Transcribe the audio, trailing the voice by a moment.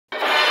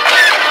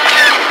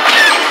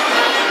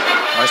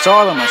I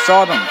saw them.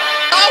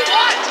 Oh,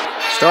 what?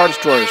 Star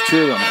Destroyers,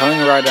 2 of them, coming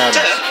right at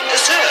us.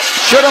 Sir.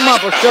 Shut them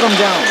up or shut them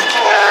down.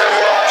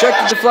 Check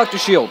the deflector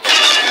shield.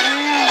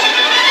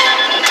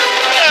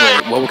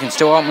 Wait, well, we can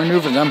still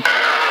outmaneuver them.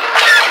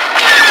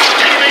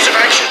 Database of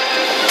action.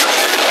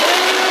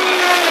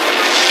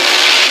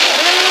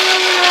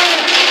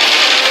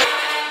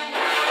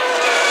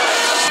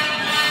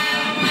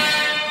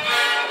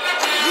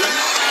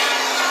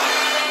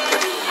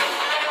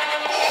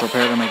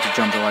 Prepare to make the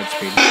jump to light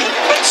speed.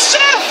 But sir!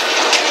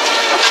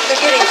 They're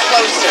getting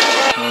closer.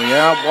 Oh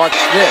yeah, watch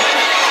this.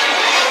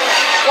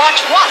 Watch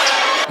what?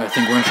 I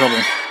think we're in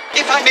trouble.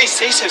 If I may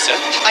say so, sir,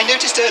 I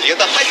noticed earlier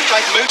the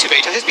hyperdrive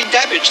motivator has been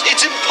damaged.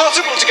 It's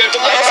impossible to go to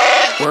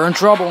Mars. We're in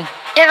trouble.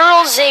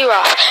 General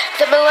Zero,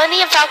 the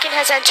Millennium Falcon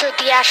has entered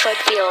the asteroid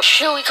field.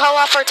 Should we call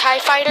off our TIE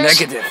fighters?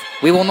 Negative.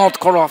 We will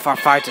not call off our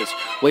fighters.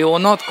 We will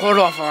not call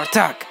off our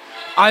attack.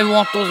 I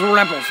want those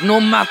rebels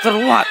no matter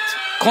what.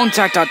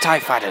 Contact our TIE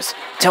fighters.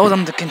 Tell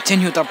them to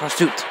continue their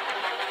pursuit.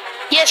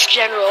 Yes,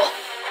 General.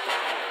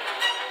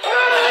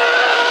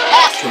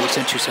 Kilo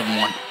sent 271.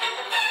 What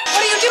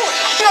are you doing?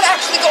 You're not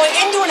actually going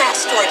into an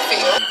asteroid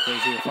field.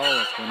 Crazy to follow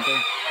us, wouldn't they?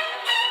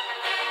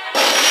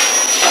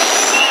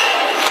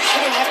 You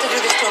didn't have to do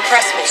this to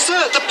impress me.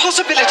 Sir, the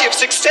possibility of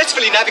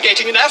successfully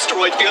navigating an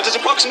asteroid field is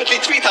approximately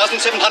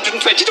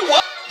 3,720 to 1.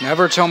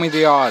 Never tell me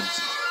the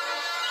odds.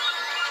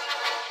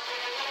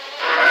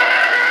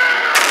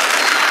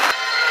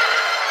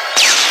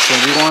 So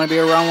you want to be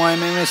around when I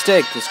made a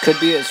mistake? This could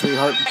be it,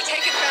 sweetheart. I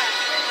take it back.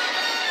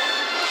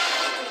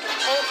 I'm gonna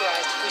get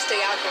pulverized if we stay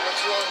out here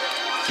much longer.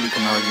 You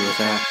can argue with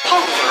that.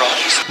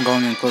 Pulverize. I'm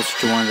going in closer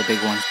to one of the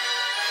big ones.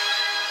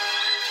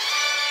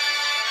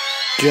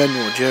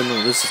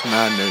 General, this is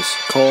madness.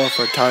 Call off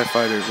our TIE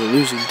fighters. We're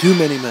losing too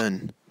many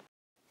men.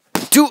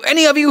 To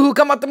any of you who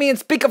come up to me and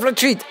speak of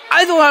retreat,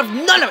 I will have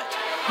none of it.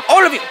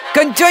 All of you,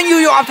 continue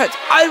your offense.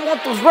 I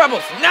want those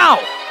rebels now.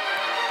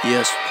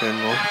 Yes,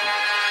 General.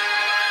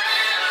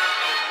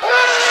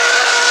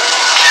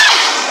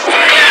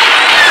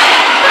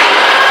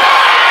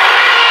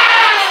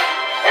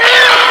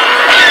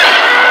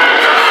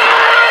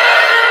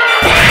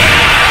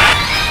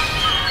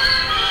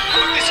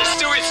 This is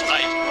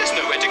suicide. There's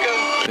nowhere to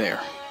go. There.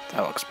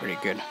 That looks pretty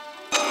good.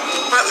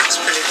 That looks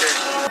pretty good.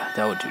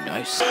 That would do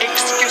nice.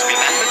 Excuse me,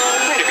 ma'am.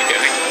 Where are we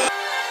going?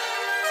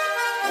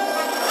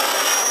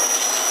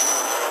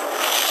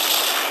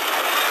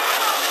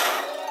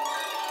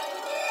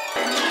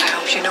 I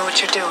hope you know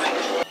what you're doing.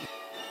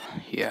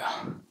 Yeah.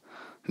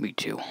 Me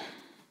too.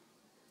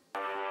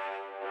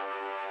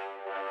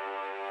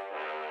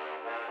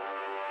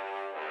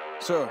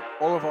 Sir,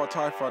 all of our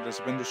TIE fighters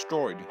have been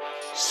destroyed.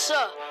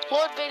 Sir,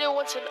 Lord Vader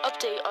wants an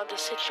update on the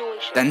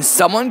situation. Then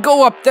someone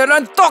go up there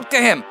and talk to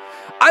him.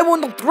 I will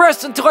not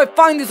rest until I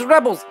find these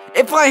rebels.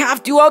 If I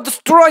have to, I'll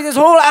destroy this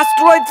whole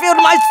asteroid field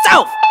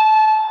myself.